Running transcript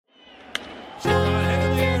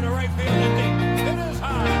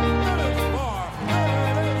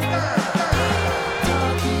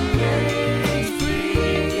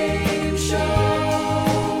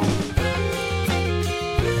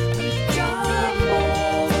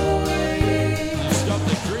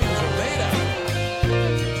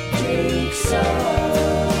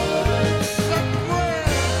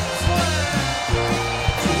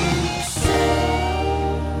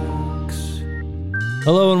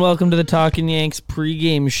and welcome to the Talkin' Yanks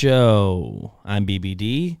pregame show. I'm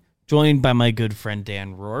BBD, joined by my good friend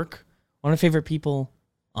Dan Rourke, one of my favorite people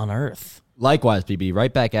on earth. Likewise, BB,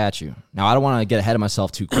 right back at you. Now, I don't want to get ahead of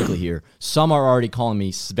myself too quickly here. Some are already calling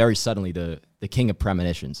me very suddenly the king of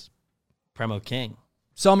premonitions. Premo King.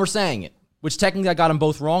 Some are saying it, which technically I got them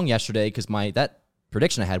both wrong yesterday because that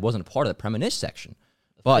prediction I had wasn't a part of the premonition section.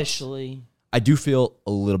 But Officially. I do feel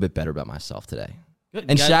a little bit better about myself today. Good.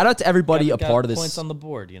 And shout out to everybody got a part of this. Points on the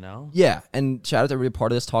board, you know? Yeah, and shout out to everybody a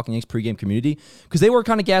part of this Talking Yanks pregame community because they were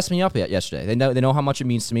kind of gassing me up yesterday. They know how much it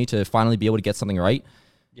means to me to finally be able to get something right.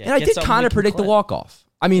 Yeah, and I did kind of predict the walk-off.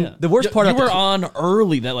 I mean, the worst part of you were on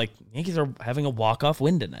early that, Yankees are having a walk-off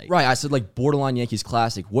win tonight. Right, I said, borderline Yankees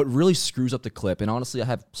classic. What really screws up the clip, and honestly, I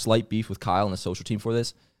have slight beef with Kyle and the social team for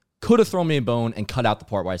this, could have thrown me a bone and cut out the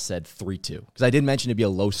part where I said 3-2. Because I did mention it'd be a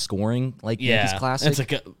low-scoring, Yankees classic.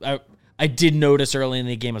 It's I did notice early in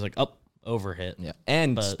the game, I was like, overhit. Yeah,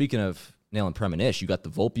 and speaking of nailing premonition, you got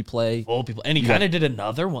the Volpe play. And he kind of did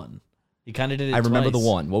another one. He kind of did it I remember twice. the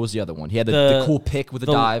one. What was the other one? He had the cool pick with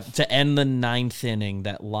the dive. To end the ninth inning,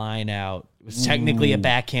 that line out was technically a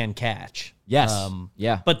backhand catch. Yes.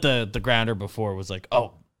 Yeah. But the grounder before was like,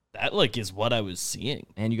 that is what I was seeing.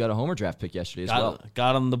 And you got a homer draft pick yesterday as well.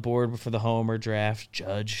 Got on the board for the homer draft.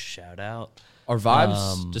 Judge, shout out. Our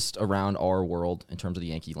vibes just around our world in terms of the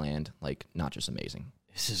Yankee land, not just amazing.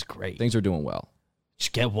 This is great. Things are doing well.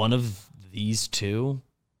 Just get one of these two.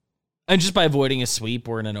 And just by avoiding a sweep,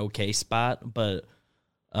 we're in an okay spot. But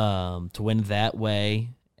to win that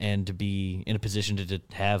way and to be in a position to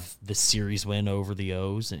have the series win over the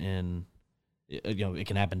O's, and it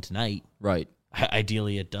can happen tonight. Right.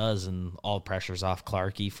 Ideally, it does, and all pressure's off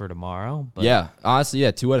Clarkey for tomorrow. But yeah, honestly,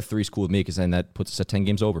 2 out of 3 is cool with me because then that puts us at 10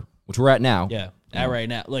 games over, which we're at now. Yeah, right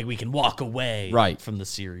now, we can walk away from the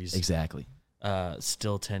series. Exactly.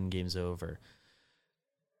 Still 10 games over.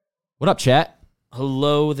 What up, chat?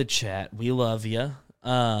 Hello, the chat. We love you.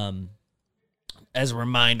 As a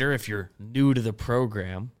reminder, if you're new to the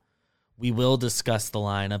program, we will discuss the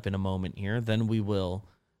lineup in a moment here. Then we will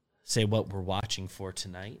say what we're watching for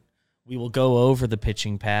tonight. We will go over the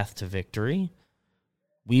pitching path to victory.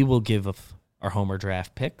 We will give our homer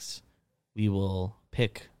draft picks. We will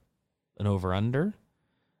pick an over-under.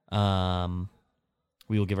 We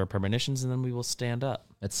will give our premonitions, and then we will stand up.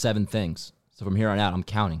 That's 7 things. So from here on out, I'm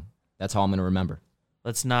counting. That's how I'm going to remember.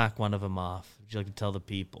 Let's knock one of them off. Would you like to tell the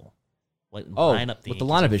people what the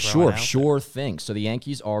lineup is sure thing. So the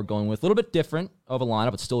Yankees are going with a little bit different of a lineup,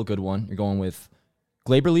 but still a good one. You're going with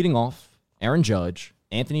Glaber leading off, Aaron Judge,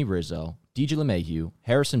 Anthony Rizzo, DJ LeMahieu,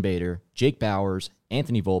 Harrison Bader, Jake Bauers,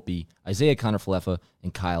 Anthony Volpe, Isaiah Kiner-Falefa,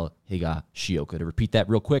 and Kyle Higashioka. To repeat that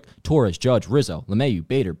real quick, Torres, Judge, Rizzo, LeMahieu,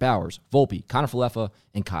 Bader, Bauers, Volpe, Kiner-Falefa,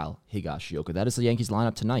 and Kyle Higashioka. That is the Yankees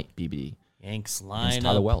lineup tonight, BBD. Yanks lineup.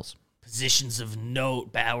 Tyler Wells. Positions of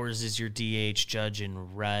note: Bauers is your DH, Judge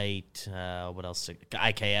in right. What else?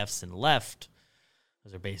 IKF's in left.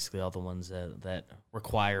 Those are basically all the ones that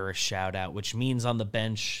require a shout out, which means on the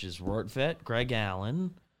bench is Rortvedt, Greg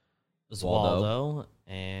Allen, Oswaldo,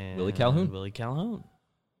 and Willie Calhoun.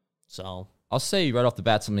 So I'll say right off the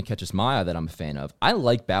bat something that catches my eye that I'm a fan of. I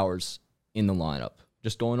like Bauers in the lineup.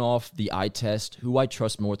 Just going off the eye test, who I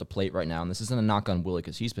trust more at the plate right now, and this isn't a knock on Willie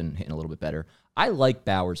because he's been hitting a little bit better. I like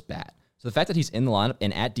Bauers' bat. So the fact that he's in the lineup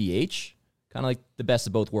and at DH, kind of like the best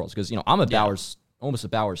of both worlds. Because, I'm almost a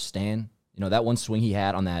Bauers stan. That one swing he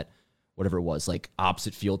had on that, whatever it was,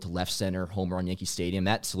 opposite field to left center, homer on Yankee Stadium,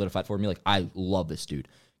 that solidified for me. I love this dude.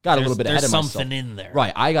 Got a little bit ahead of myself. There's something in there.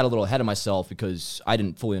 Right. I got a little ahead of myself because I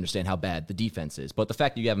didn't fully understand how bad the defense is. But the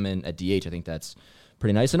fact that you have him in at DH, I think that's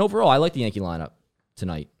pretty nice. And overall, I like the Yankee lineup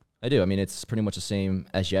tonight. I do. I mean, it's pretty much the same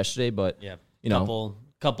as yesterday, but,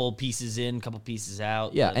 couple pieces in, couple pieces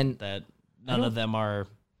out. Yeah, that none of them are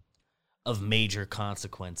of major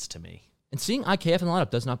consequence to me. And seeing IKF in the lineup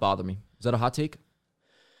does not bother me. Is that a hot take?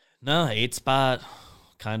 No, 8 spot,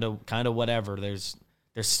 kind of whatever. There's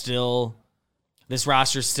still, this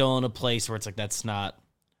roster's still in a place where it's that's not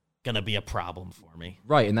gonna be a problem for me.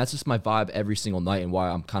 Right, and that's just my vibe every single night, and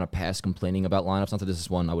why I'm kind of past complaining about lineups. Not that this is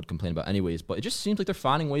one I would complain about anyways, but it just seems like they're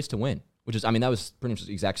finding ways to win. Which is, that was pretty much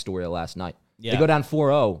the exact story of last night. Yeah. They go down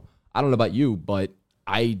 4-0. I don't know about you, but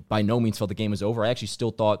I by no means felt the game was over. I actually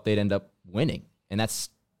still thought they'd end up winning, and that's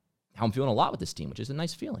how I'm feeling a lot with this team, which is a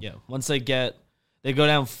nice feeling. Yeah, once they go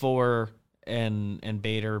down 4, and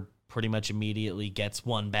Bader pretty much immediately gets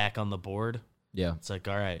one back on the board. Yeah, it's all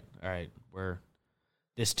right,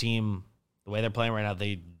 this team, the way they're playing right now,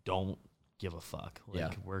 they don't give a fuck.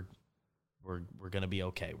 We're gonna be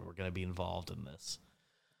okay. We're gonna be involved in this,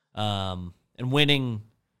 and winning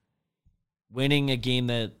a game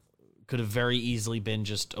that could have very easily been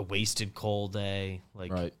just a wasted Cole day.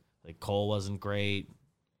 Right. Like Cole wasn't great.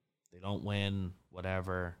 They don't win,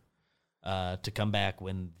 whatever. To come back,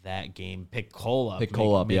 win that game, pick Cole up. Pick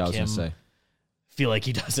Cole up, yeah, I was going to say. Feel like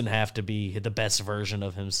he doesn't have to be the best version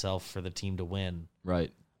of himself for the team to win.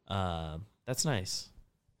 Right. That's nice.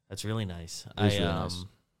 That's really nice. Really nice.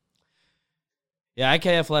 Yeah,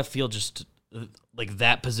 IKF left field, just like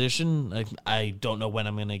that position. I don't know when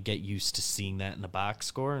I'm going to get used to seeing that in the box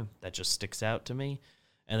score. That just sticks out to me.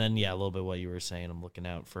 And then, yeah, a little bit what you were saying. I'm looking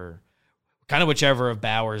out for kind of whichever of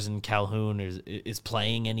Bowers and Calhoun is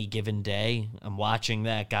playing any given day. I'm watching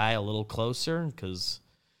that guy a little closer because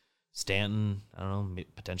Stanton, I don't know,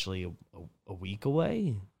 potentially a week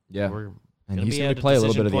away. Yeah, and he's going to play a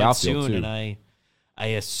little bit of the outfield soon, too. And I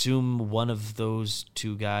assume one of those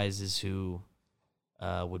two guys is who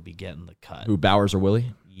would be getting the cut. Who, Bowers or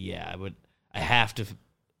Willie? Yeah, I have to.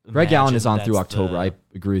 Greg Allen is on through October. I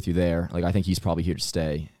agree with you there. Like, I think he's probably here to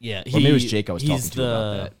stay. Yeah, maybe it was Jake I was talking to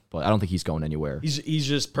about that, but I don't think he's going anywhere. He's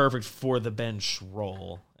just perfect for the bench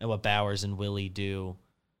role, and what Bowers and Willie do.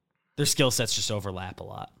 Their skill sets just overlap a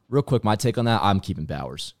lot. Real quick, my take on that: I'm keeping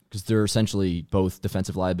Bowers because they're essentially both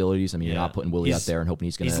defensive liabilities. I mean, you're not putting Willie out there and hoping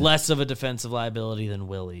he's going to. He's less of a defensive liability than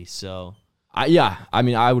Willie, so. I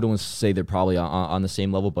mean, I would almost say they're probably on the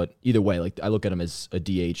same level, but either way, like I look at him as a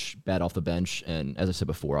DH, bat off the bench, and as I said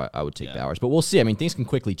before, I would take Bowers. But we'll see. I mean, things can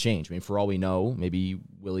quickly change. I mean, for all we know, maybe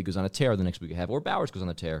Willie goes on a tear the next week and a half, or Bowers goes on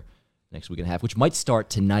a tear the next week and a half, which might start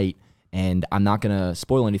tonight. And I'm not going to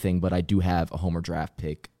spoil anything, but I do have a homer draft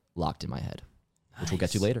pick locked in my head, which we'll get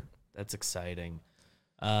to later. That's exciting.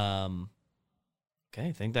 Okay,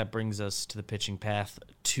 I think that brings us to the pitching path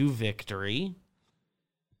to victory.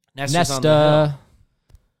 Nestor's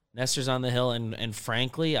on the hill, and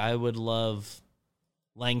frankly, I would love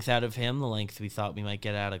length out of him, the length we thought we might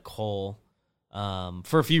get out of Cole,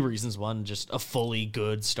 for a few reasons. One, just a fully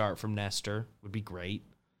good start from Nestor would be great.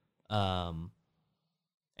 And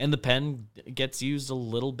the pen gets used a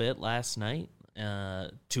little bit last night.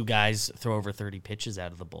 Two guys throw over 30 pitches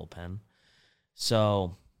out of the bullpen.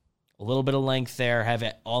 So a little bit of length there. Have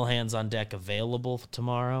all hands on deck available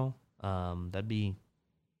tomorrow.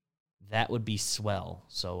 That would be swell.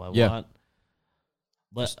 So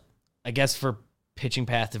I guess for pitching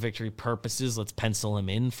path to victory purposes, let's pencil him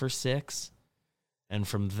in for 6. And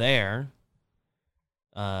from there,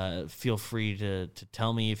 feel free to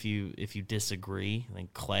tell me if you disagree. I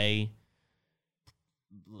think Clay,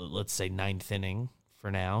 let's say 9th inning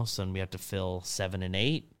for now. So then we have to fill 7 and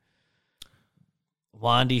 8.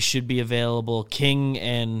 Wandy should be available. King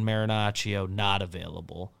and Marinaccio not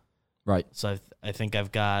available. Right. So I think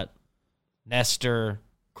I've got Nestor,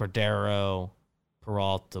 Cordero,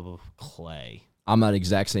 Peralta, Clay. I'm at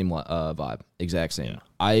exact same vibe. Exact same. Yeah.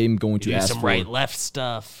 I'm going to ask some right-left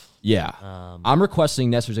stuff. Yeah. I'm requesting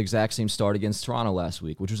Nestor's exact same start against Toronto last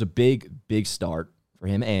week, which was a big, big start for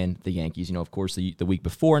him and the Yankees. You know, of course, the week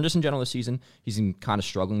before and just in general this season, he's been kind of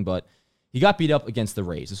struggling, but he got beat up against the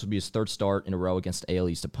Rays. This would be his 3rd start in a row against AL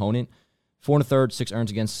East opponent. 4 1/3, 6 earned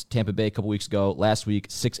against Tampa Bay a couple weeks ago. Last week,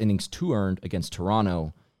 6 innings, 2 earned against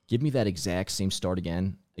Toronto. Give me that exact same start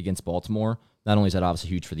again against Baltimore. Not only is that obviously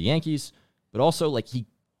huge for the Yankees, but also like he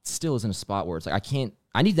still is in a spot where it's like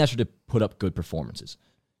I need Nestor to put up good performances.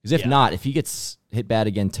 Because if not, if he gets hit bad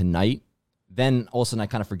again tonight, then all of a sudden I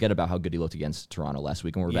kind of forget about how good he looked against Toronto last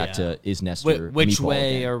week, and we're back to is Nestor. Which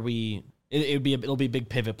way again? Are we? It'll be a big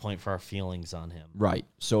pivot point for our feelings on him. Right.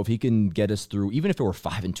 So if he can get us through, even if it were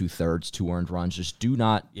 5 2/3, 2 earned runs, just do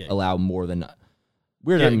not allow more than.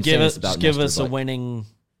 Give us a winning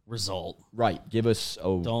result. Right. Give us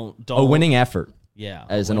a winning effort. Yeah.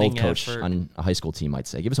 As an old coach on a high school team might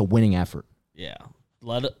say. Give us a winning effort. Yeah.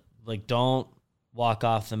 Don't walk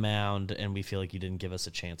off the mound and we feel like you didn't give us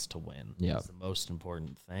a chance to win. Yeah. That's the most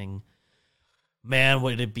important thing. Man,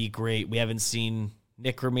 would it be great. We haven't seen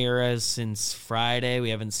Nick Ramirez since Friday. We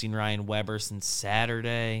haven't seen Ryan Weber since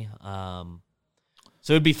Saturday. So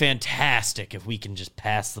it'd be fantastic if we can just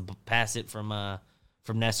pass it from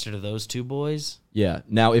Nestor to those two boys. Yeah.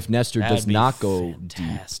 Now, if Nestor does not go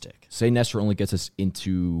fantastic. Deep, say Nestor only gets us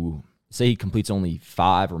into, say he completes only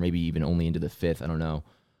 5 or maybe even only into the 5th. I don't know.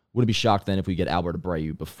 Wouldn't be shocked then if we get Albert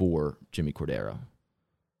Abreu before Jimmy Cordero.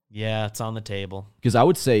 Yeah, it's on the table. Because I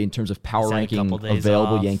would say in terms of power ranking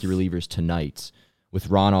available Yankee relievers tonight, with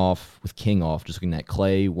Ron off, with King off, just looking at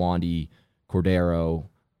Clay, Wandy, Cordero,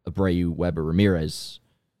 Abreu, Weber, Ramirez.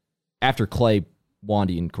 After Clay,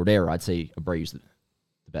 Wandy, and Cordero, I'd say Abreu's the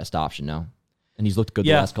best option now. And he's looked good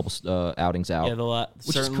the last couple outings out. Yeah,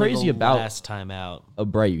 which is crazy about last time out.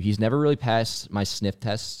 Abreu. He's never really passed my sniff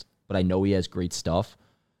test, but I know he has great stuff.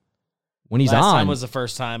 when he's Last on, time was the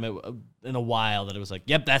first time in a while that it was like,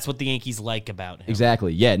 yep, that's what the Yankees like about him.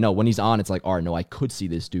 exactly. Yeah, no, when he's on, it's like, all right, no, I could see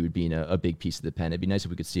this dude being a big piece of the pen. It'd be nice if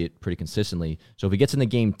we could see it pretty consistently. So if he gets in the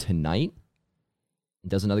game tonight and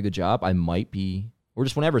does another good job, I might be, or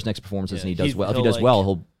just whenever his next performance is and he does well. If he does well,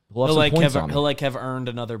 he'll have some points on me. He'll like have earned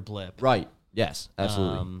another blip. Right. Yes,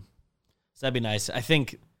 absolutely. So that'd be nice. I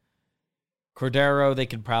think Cordero, they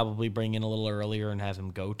could probably bring in a little earlier and have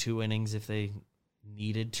him go 2 innings if they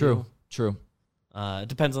needed to. True. It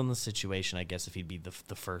depends on the situation, I guess, if he'd be the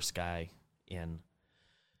first guy in.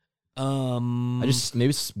 I just, maybe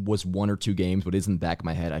this was 1 or 2 games, but it's in the back of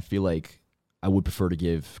my head. I feel like I would prefer to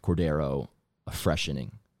give Cordero a fresh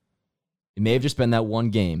inning. It may have just been that one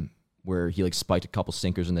game where he like spiked a couple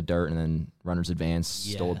sinkers in the dirt and then runners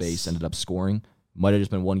advanced, stole a base, ended up scoring. Might have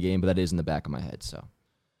just been one game, but that is in the back of my head. So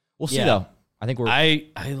we'll see though. I think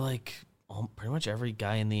I like pretty much every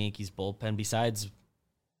guy in the Yankees bullpen besides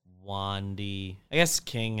Wandy. I guess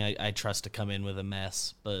King I trust to come in with a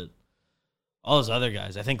mess, but all those other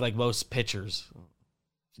guys, I think like most pitchers,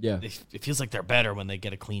 it feels like they're better when they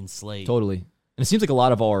get a clean slate. Totally. And it seems like a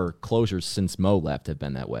lot of our closers since Mo left have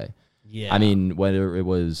been that way. Yeah. I mean, whether it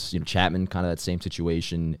was, Chapman, kind of that same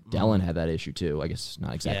situation. Dellin had that issue too. I guess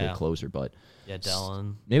not exactly a closer, but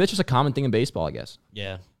Dellin. Maybe that's just a common thing in baseball, I guess.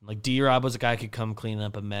 Yeah. Like D-Rob was a guy who could come clean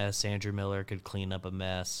up a mess. Andrew Miller could clean up a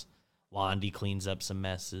mess. Wandy cleans up some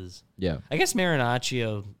messes. Yeah. I guess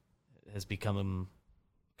Marinaccio has become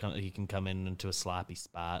he can come into a sloppy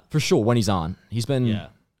spot. For sure, when he's on. He's been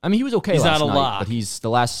I mean, he was okay last night, lock. But the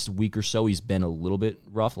last week or so, he's been a little bit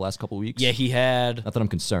rough the last couple of weeks. Yeah, he had. Not that I'm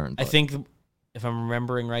concerned. I think, if I'm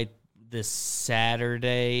remembering right, this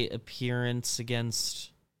Saturday appearance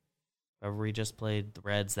against whoever he just played, the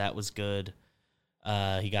Reds, that was good.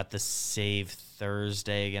 He got the save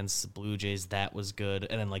Thursday against the Blue Jays. That was good.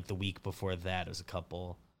 And then, like, the week before that, it was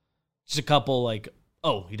just a couple, like,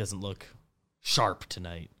 oh, he doesn't look sharp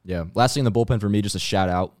tonight. Yeah. Last thing in the bullpen for me, just a shout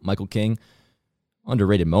out, Michael King.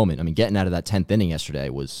 Underrated moment. I mean, getting out of that 10th inning yesterday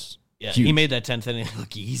was huge. He made that 10th inning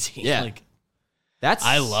look easy. Yeah.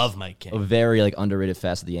 I love Mike King. A very underrated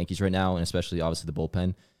facet of the Yankees right now, and especially obviously the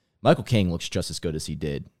bullpen. Michael King looks just as good as he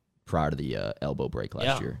did prior to the elbow break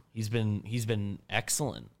last year. He's been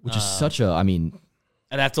excellent. Which is such a, I mean,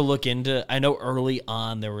 I'd have to look into. I know early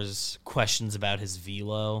on there was questions about his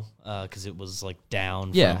velo because it was like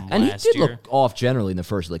down. Yeah, from and last he did year. look off generally in the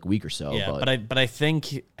first week or so. Yeah, but I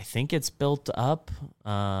think it's built up.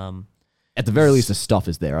 At the very least, the stuff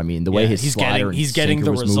is there. I mean, the way his slider he's getting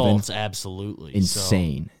the was results. Moving, absolutely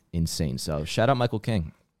insane. So shout out Michael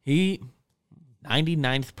King. He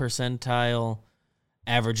 99th percentile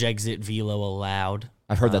average exit velo allowed.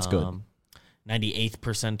 I've heard that's good. 98th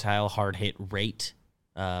percentile hard hit rate.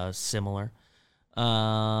 Similar. A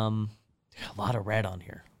lot of red on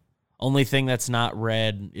here. Only thing that's not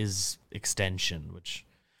red is extension, which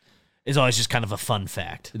is always just kind of a fun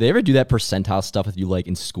fact. Did they ever do that percentile stuff with you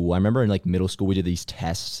in school? I remember in middle school we did these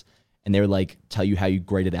tests and they would tell you how you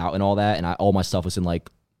graded out and all that, and all my stuff was in the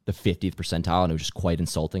 50th percentile, and it was just quite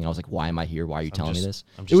insulting. I was like, why am I here? Why are you telling me this?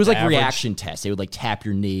 It was average. Reaction tests. They would tap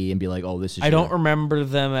your knee and be like, oh, this is I don't remember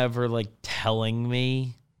them ever telling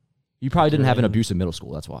me. You probably didn't have an abusive middle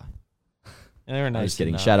school. That's why. And they were nice. I'm just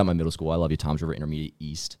kidding. Enough. Shout out my middle school. I love you, Tom's River Intermediate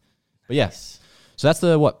East. But yes. So that's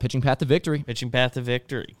the pitching path to victory. Pitching path to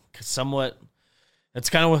victory. Somewhat. That's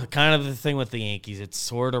kind of the thing with the Yankees. It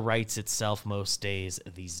sort of writes itself most days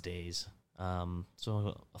these days.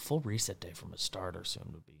 So a full reset day from a starter soon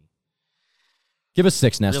would be. Give us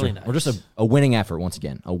 6, Nestor. Really nice. We're just a winning effort once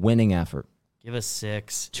again. A winning effort. Give us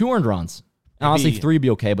 6. 2 earned runs. Honestly, 3 would be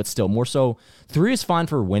okay, but still more so. 3 is fine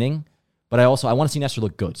for winning, but I want to see Nestor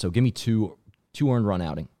look good. So give me 2 earned run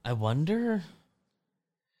outing. I wonder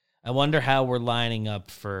how we're lining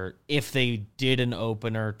up for if they did an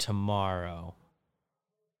opener tomorrow.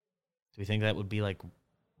 Do we think that would be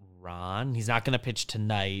Ron? He's not going to pitch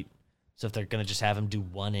tonight, so if they're going to just have him do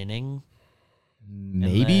 1 inning,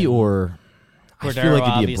 maybe, or Cordero I feel like it'd be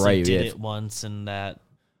a obviously brave. did it once and that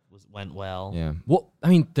went well. Yeah. Well, I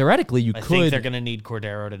mean, theoretically, I think they're going to need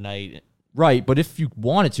Cordero tonight. Right, but if you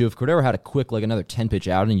wanted to, if Cordero had a quick, another 10-pitch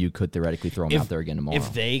outing, you could theoretically throw him out there again tomorrow.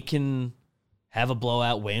 If they can have a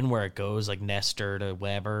blowout win where it goes Nestor to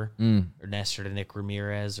Weber or Nestor to Nick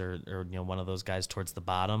Ramirez or one of those guys towards the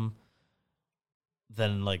bottom,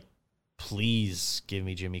 then please give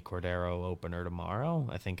me Jimmy Cordero opener tomorrow.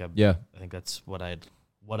 I think that's what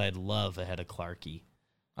I'd love ahead of Clarkie.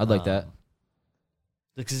 I'd like that.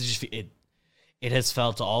 Because it has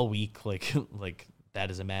felt all week like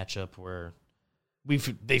that is a matchup where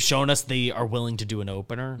they've shown us they are willing to do an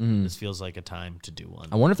opener. This feels like a time to do one.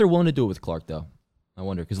 I wonder if they're willing to do it with Clark though. I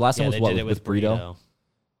wonder because last time was they what did it with Burrito.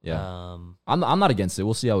 Yeah, I'm not against it.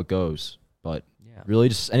 We'll see how it goes, but really,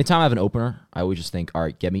 just anytime I have an opener, I always just think, all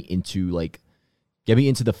right, get me into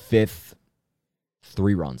the fifth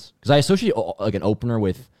 3 runs because I associate like an opener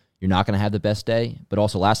with you're not going to have the best day, but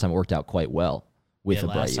also last time it worked out quite well with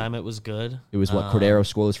Abreu. Last time it was good. It was Cordero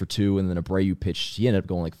scoreless for 2, and then Abreu pitched. He ended up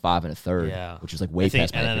going like 5 1/3, which is like way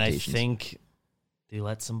past my expectations. And then I think they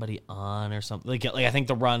let somebody on or something. Like I think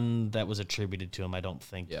the run that was attributed to him, I don't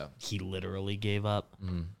think he literally gave up.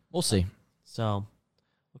 Mm-hmm. We'll see. So,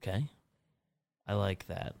 okay. I like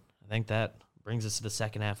that. I think that brings us to the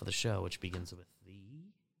second half of the show, which begins with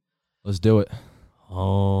Let's do it.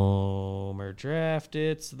 Homer Draft.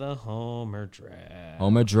 It's the Homer Draft.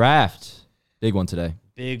 Homer Draft. Big one today.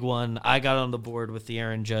 Big one. I got on the board with the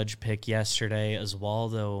Aaron Judge pick yesterday.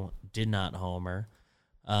 Oswaldo did not homer.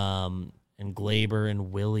 And Glaber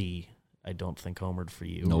and Willie, I don't think homered for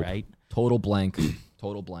you, right? Total blank.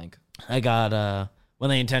 I got when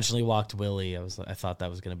they intentionally walked Willie, I thought that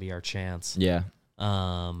was going to be our chance. Yeah.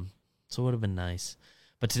 So it would have been nice.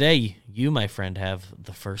 But today, you, my friend, have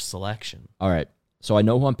the first selection. All right. So I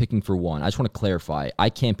know who I'm picking for one. I just want to clarify.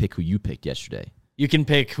 I can't pick who you picked yesterday. You can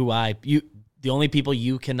pick the only people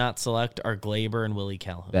you cannot select are Glaber and Willie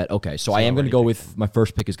Calhoun. Okay. So I am going to go with my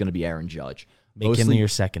first pick is going to be Aaron Judge. Make him your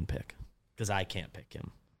second pick because I can't pick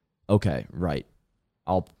him. Okay, right.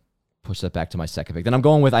 I'll push that back to my second pick. Then I'm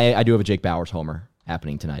going with I do have a Jake Bauers homer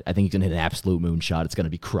happening tonight. I think he's going to hit an absolute moonshot. It's going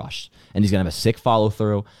to be crushed. And he's going to have a sick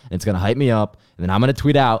follow-through, and it's going to hype me up. And then I'm going to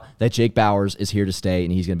tweet out that Jake Bauers is here to stay,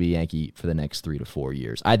 and he's going to be a Yankee for the next 3 to 4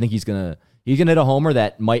 years. I think he's going to hit a homer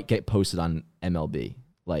that might get posted on MLB.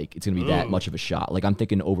 Like, it's going to be that much of a shot. Like, I'm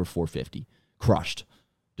thinking over 450. Crushed.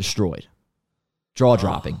 Destroyed. Jaw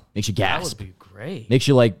dropping. Makes you gasp. That would be great. Makes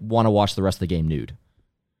you, want to watch the rest of the game nude.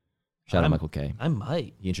 Shout out Michael K. I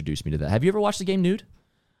might. He introduced me to that. Have you ever watched the game nude?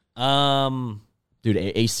 Dude,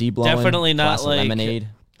 AC blowing. Definitely not glass of lemonade.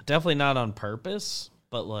 Definitely not on purpose,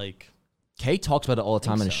 but Kay talks about it all the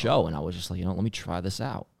time in the show, and I was just like, let me try this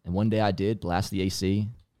out. And one day I did blast the AC.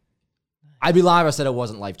 I'd be lying if I said it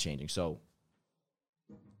wasn't life changing. So,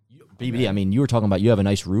 BBD, I mean, you were talking about you have a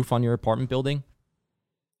nice roof on your apartment building.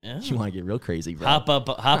 Yeah. You want to get real crazy, bro? Hop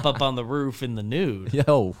up on the roof in the nude.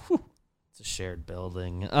 Yo, it's a shared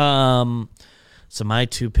building. So my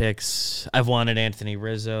 2 picks, I've wanted Anthony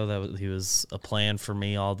Rizzo. He was a plan for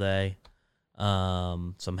me all day. So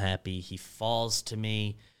I'm happy he falls to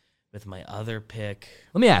me with my other pick.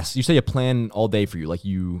 Let me ask. You say a plan all day for you, like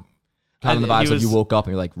you kind of the vibes like you woke up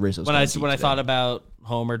and you're like Rizzo's. When I thought about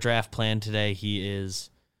Homer draft plan today, he is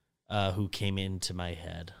who came into my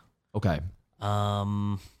head. Okay.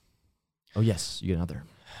 Oh yes, you get another.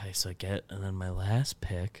 So and then my last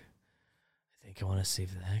pick. I think I want to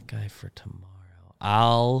save that guy for tomorrow.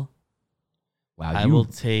 I will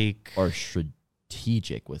take. Are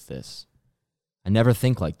strategic with this. I never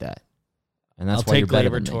think like that, and that's I'll why you're take better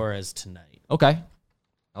Gleyber than me. Torres tonight. Okay,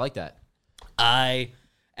 I like that. I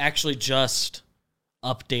actually just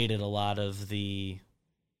updated a lot of the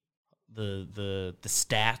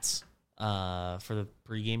stats for the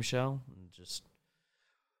pregame show.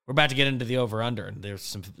 We're about to get into the over under, and there's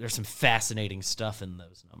some fascinating stuff in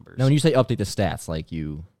those numbers. Now, when you say update the stats, like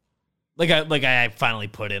you. I finally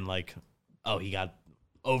put in he got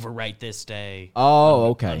over right this day. Oh,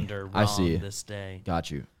 okay. Under wrong I see this day.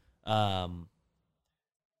 Got you. And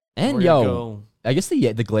I guess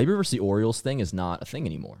the Gleyber versus the Orioles thing is not a thing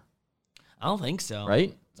anymore. I don't think so.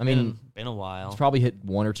 Right? I mean, been a while. He's probably hit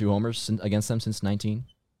 1 or 2 homers against them since 19.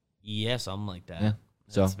 Yeah, something like that. Yeah.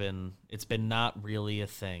 So it's been not really a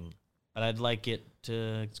thing, but I'd like it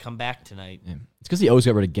to come back tonight. Yeah. It's because the O's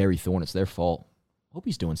got rid of Gary Thorne. It's their fault. Hope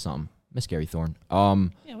he's doing something. Miss Gary Thorne.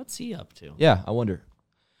 Yeah, what's he up to? Yeah, I wonder.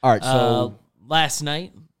 All right, so last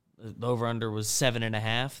night the over under was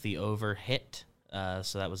 7.5. The over hit,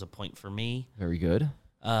 so that was a point for me. Very good.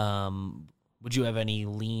 Would you have any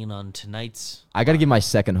lean on tonight's? I got to give my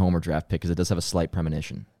second homer draft pick because it does have a slight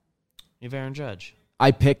premonition. You have Aaron Judge.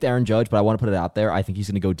 I picked Aaron Judge, but I want to put it out there. I think he's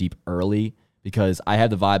going to go deep early because I have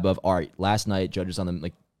the vibe of, all right, last night Judge is on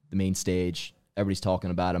the main stage. Everybody's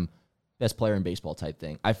talking about him. Best player in baseball type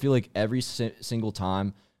thing. I feel like every single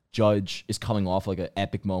time Judge is coming off an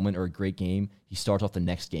epic moment or a great game, he starts off the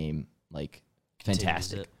next game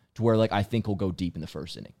fantastic to where I think he'll go deep in the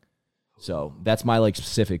first inning. So that's my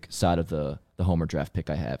specific side of the homer draft pick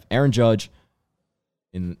I have. Aaron Judge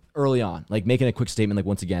in early on, making a quick statement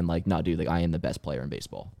once again, nah, dude, I am the best player in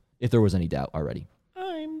baseball. If there was any doubt already.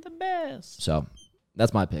 I'm the best. So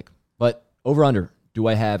that's my pick. But over under, do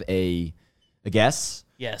I have a guess?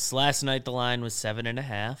 Yes. Last night the line was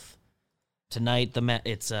 7.5. Tonight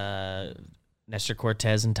it's 9.5 Nestor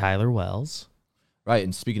Cortez and Tyler Wells. Right,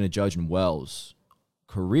 and speaking of Judge and Wells,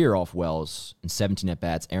 career off Wells in 17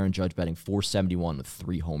 at-bats. Aaron Judge batting .471 with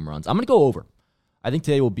 3 home runs. I'm going to go over. I think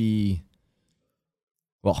today will be,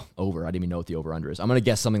 well, over. I didn't even know what the over-under is. I'm going to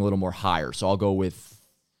guess something a little more higher, so I'll go with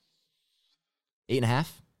 8.5.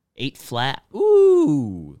 8 flat.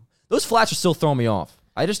 Ooh. Those flats are still throwing me off.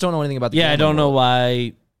 I just don't know anything about the game. I don't know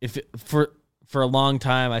why. For a long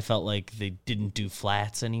time, I felt like they didn't do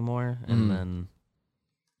flats anymore, and then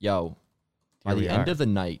by the end of the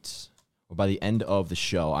night, or by the end of the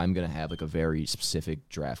show, I'm going to have like a very specific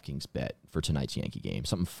DraftKings bet for tonight's Yankee game.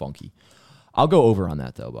 Something funky. I'll go over on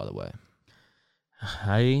that, though, by the way.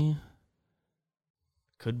 I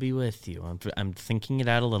could be with you. I'm thinking it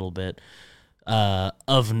out a little bit.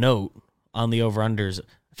 Of note, on the over-unders,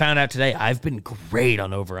 I found out today I've been great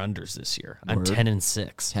on over-unders this year. I'm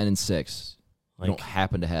 10-6. 10-6. You don't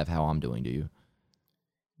happen to have how I'm doing, do you?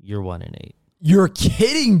 You're 1-8. You're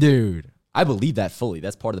kidding, dude. I believe that fully.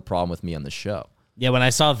 That's part of the problem with me on the show. Yeah, when I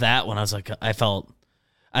saw that one, I was like,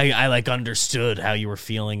 I like understood how you were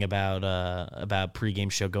feeling about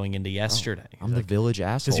pregame show going into yesterday. I'm the village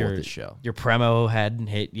asshole of this show. Your Premo hadn't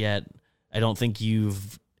hit yet. I don't think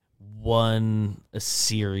you've won a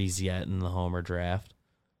series yet in the Homer draft.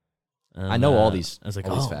 And, I know all these. I was like,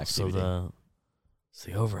 these facts. So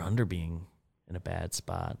the over/under being in a bad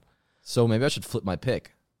spot. So maybe I should flip my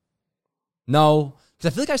pick. No,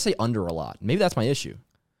 because I feel like I say under a lot. Maybe that's my issue.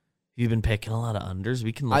 You've been picking a lot of unders.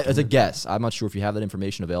 We can look as a guess. I'm not sure if you have that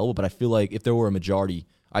information available, but I feel like if there were a majority,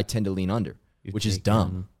 I tend to lean under, which is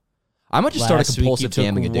dumb. I might just start a compulsive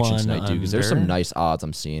gambling addiction tonight, dude, because there's some nice odds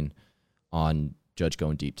I'm seeing on Judge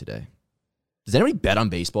going deep today. Does anybody bet on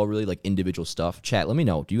baseball, really, like individual stuff? Chat, let me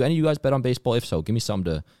know. Do any of you guys bet on baseball? If so, give me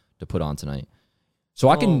something to put on tonight. So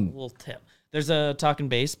I can... We'll tip. There's a Talking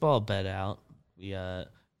Baseball bet out.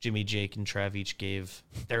 Jimmy, Jake, and Trev each gave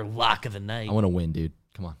their lock of the night. I want to win, dude.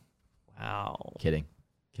 Come on. Wow. Kidding.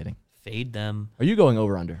 Fade them. Are you going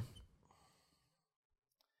over under?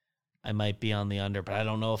 I might be on the under, but I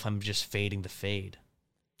don't know if I'm just fading the fade.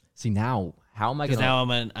 See, now, how am I going to...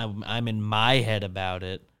 Because now I'm in my head about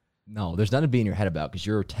it. No, there's nothing to be in your head about because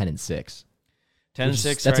you're 10-6.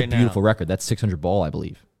 10-6 That's right a beautiful now. record. That's 600 ball, I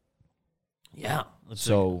believe. Yeah.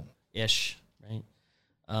 Ish, right?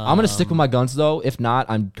 I'm going to stick with my guns, though. If not,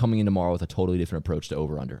 I'm coming in tomorrow with a totally different approach to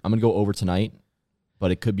over-under. I'm going to go over tonight,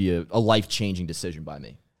 but it could be a life-changing decision by me.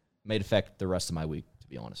 It may affect the rest of my week, to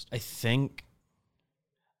be honest. I think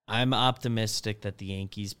I'm optimistic that the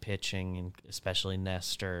Yankees pitching, and especially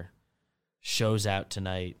Nestor, shows out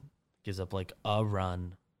tonight, gives up like a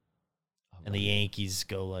run, and the Yankees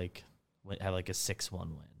have like a 6-1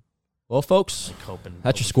 win. Well, folks,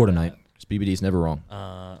 that's your score tonight. BBD's never wrong.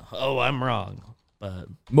 I'm wrong, but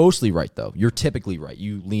mostly right though. You're typically right.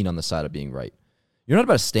 You lean on the side of being right. You're not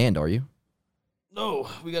about to stand, are you? No,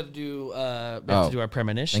 we got to do. We have to do our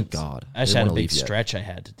premonitions. Thank God. I just had a big stretch I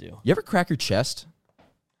had to do. You ever crack your chest?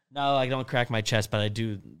 No, I don't crack my chest, but I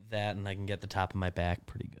do that, and I can get the top of my back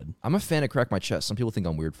pretty good. I'm a fan of crack my chest. Some people think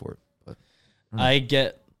I'm weird for it, but I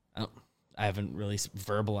haven't really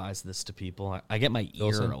verbalized this to people. I get my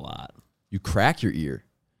ear a lot. You crack your ear?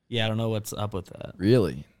 Yeah, I don't know what's up with that.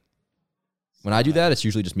 Really? When I do that, it's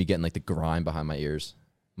usually just me getting like the grime behind my ears.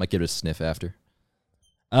 Might give it a sniff after.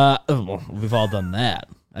 Well, we've all done that.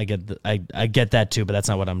 I get that too, but that's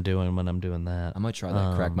not what I'm doing when I'm doing that. I might try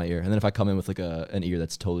that. Crack my ear, and then if I come in with like an ear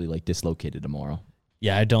that's totally like dislocated tomorrow,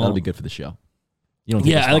 yeah, I don't. That'll be good for the show. You don't.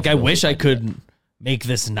 Yeah, I wish I could make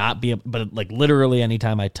this not be, but like literally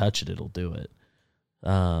anytime I touch it, it'll do it.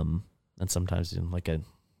 And sometimes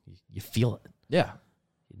you feel it. Yeah.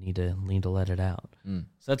 You need to let it out. So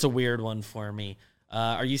that's a weird one for me.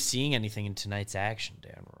 Are you seeing anything in tonight's action,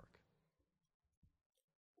 Dan Rourke?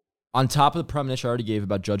 On top of the premonition I already gave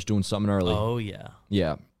about Judge doing something early. Oh yeah.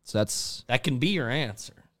 Yeah. So that can be your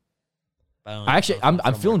answer.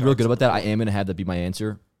 I'm feeling real good about that. I am gonna have that be my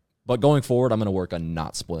answer. But going forward, I'm gonna work on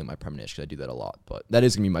not spoiling my premonition because I do that a lot. But that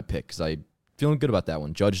is gonna be my pick because I'm feeling good about that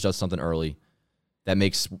one. Judge does something early that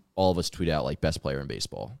makes all of us tweet out like best player in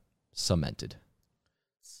baseball. Cemented.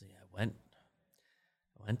 Let's see, I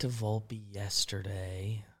went to Volpe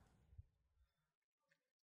yesterday.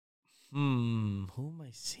 Who am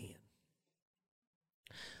I seeing?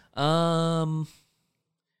 You know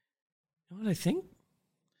what I think?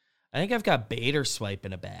 I think I've got Bader Swipe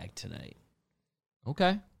in a bag tonight.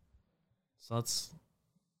 Okay. So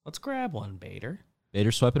let's grab one, Bader.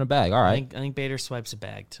 Bader Swipe in a bag. All right. I think Bader Swipes a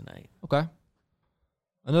bag tonight. Okay.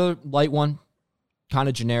 Another light one, kind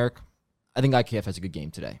of generic. I think IKF has a good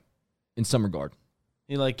game today, in some regard.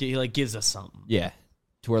 He gives us something. Yeah.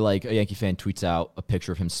 to where like a Yankee fan tweets out a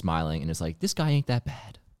picture of him smiling and is like, this guy ain't that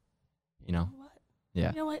bad. You know? What?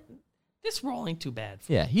 Yeah. You know what? This role ain't too bad.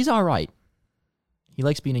 Yeah, he's all right. He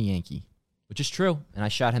likes being a Yankee, which is true, and I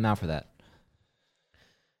shout him out for that.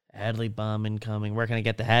 Adley bomb incoming. Where can I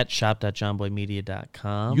get the hat?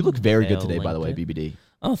 Shop.johnboymedia.com. You look very good today, by the way, BBD.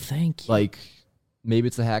 Oh, thank you. Like, maybe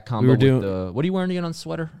it's the hat combo with the... What are you wearing again on the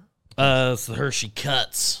sweater? It's the Hershey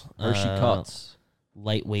Cuts. Hershey Cuts.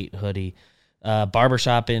 Lightweight hoodie.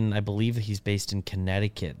 Barbershop I believe he's based in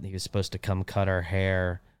Connecticut. He was supposed to come cut our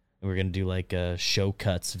hair. And we were going to do like a show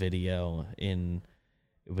cuts video it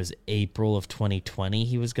was April of 2020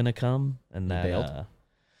 he was going to come. And that,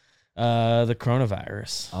 the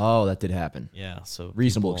coronavirus. Oh, that did happen. Yeah. So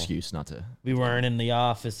reasonable excuse not to. We weren't in the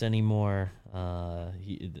office anymore.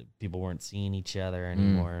 People weren't seeing each other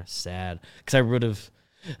anymore. Sad. Because I would have,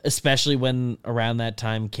 especially when around that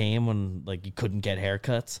time came when like you couldn't get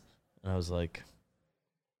haircuts. And I was like,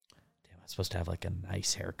 damn, I'm supposed to have like a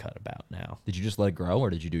nice haircut about now. Did you just let it grow or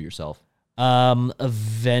did you do it yourself?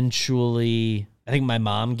 Eventually, I think my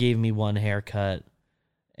mom gave me one haircut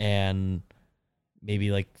and maybe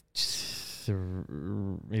like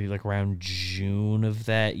around June of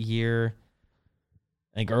that year.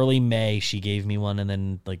 Like early May, she gave me one, and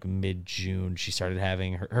then like mid-June, she started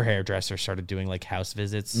having her hairdresser started doing like house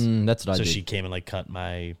visits. That's what I did. So she came and like cut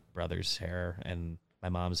my brother's hair and my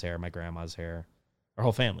mom's hair, my grandma's hair, our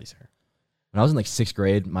whole family's hair. When I was in like 6th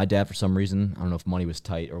grade, my dad, for some reason, I don't know if money was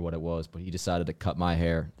tight or what it was, but he decided to cut my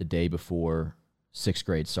hair the day before 6th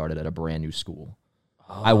grade started at a brand new school.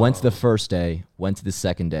 Oh. I went to the first day, went to the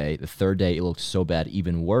second day. The third day, it looked so bad,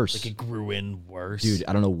 even worse. Like it grew in worse? Dude,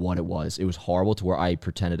 I don't know what it was. It was horrible to where I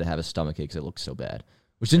pretended to have a stomachache because it looked so bad.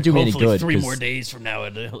 Which didn't do me any good. 3 more days from now,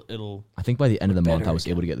 it'll I think by the end of the month, I was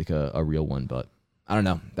able to get like a real one, but I don't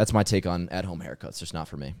know. That's my take on at-home haircuts. Just not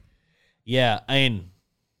for me. Yeah, I mean,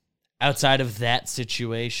 outside of that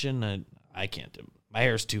situation, I can't do. My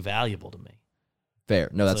hair's too valuable to me. Fair.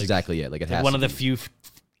 No, that's like, exactly it. Like it has one of the few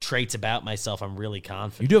traits about myself I'm really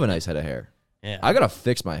confident. You do have a nice head of hair. Yeah. I gotta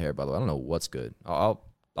fix my hair, by the way. I don't know what's good. I'll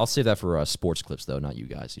save that for sports clips though, not you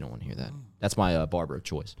guys. You don't want to hear that. That's my barber of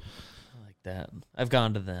choice. I like that. I've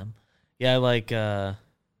gone to them. Yeah, I like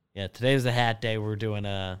today's the hat day. We're doing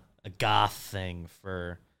a goth thing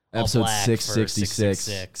for episode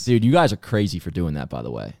 666. Dude, you guys are crazy for doing that, by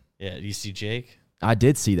the way. Yeah, you see Jake? I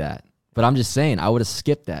did see that. But I'm just saying, I would have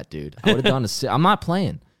skipped that, dude. I would have done I'm not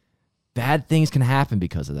playing. Bad things can happen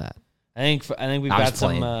because of that. I think we've got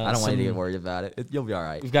some. I don't want you to get worried about it. You'll be all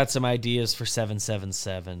right. We've got some ideas for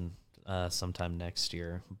 777 sometime next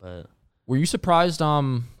year. But were you surprised?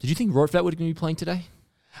 Did you think Rortvedt would be playing today?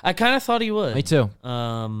 I kind of thought he would. Me too.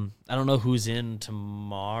 I don't know who's in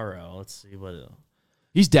tomorrow. Let's see what.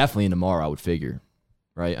 He's definitely in tomorrow, I would figure.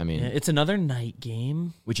 Right? I mean, yeah, it's another night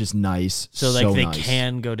game, which is nice. So like they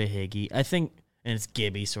can go to Higgy. I think, and it's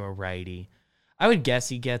Gibby, so a righty. I would guess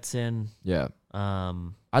he gets in. Yeah.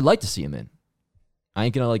 I'd like to see him in. I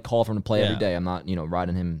ain't gonna like call for him to play every day. I'm not,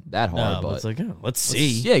 riding him that hard. But it's like, let's see.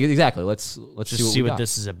 Yeah, exactly. Let's just see what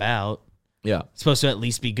this is about. Yeah. It's supposed to at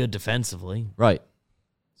least be good defensively. Right.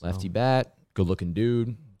 Lefty bat, good looking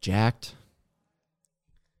dude, jacked.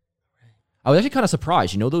 I was actually kind of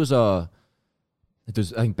surprised. Those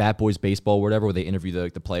I think Bat Boys Baseball or whatever, where they interview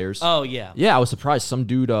the players. Oh yeah. Yeah, I was surprised. Some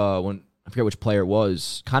dude, when I forget which player it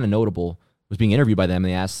was, kind of notable, was being interviewed by them,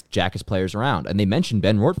 and they asked Jack his players around, and they mentioned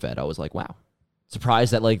Ben Rortvedt. I was like, wow,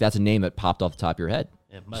 surprised that like that's a name that popped off the top of your head.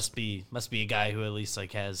 It must be a guy who at least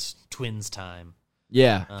like has Twins time.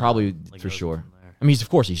 Yeah, probably for sure. I mean, of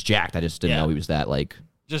course he's jacked. I just didn't know he was that like.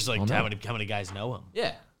 Just like how many guys know him?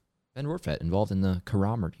 Yeah, Ben Rortvedt involved in the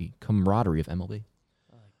camaraderie of MLB.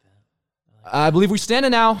 I believe we're standing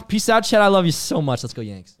now. Peace out, Chad. I love you so much. Let's go,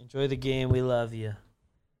 Yanks. Enjoy the game. We love you.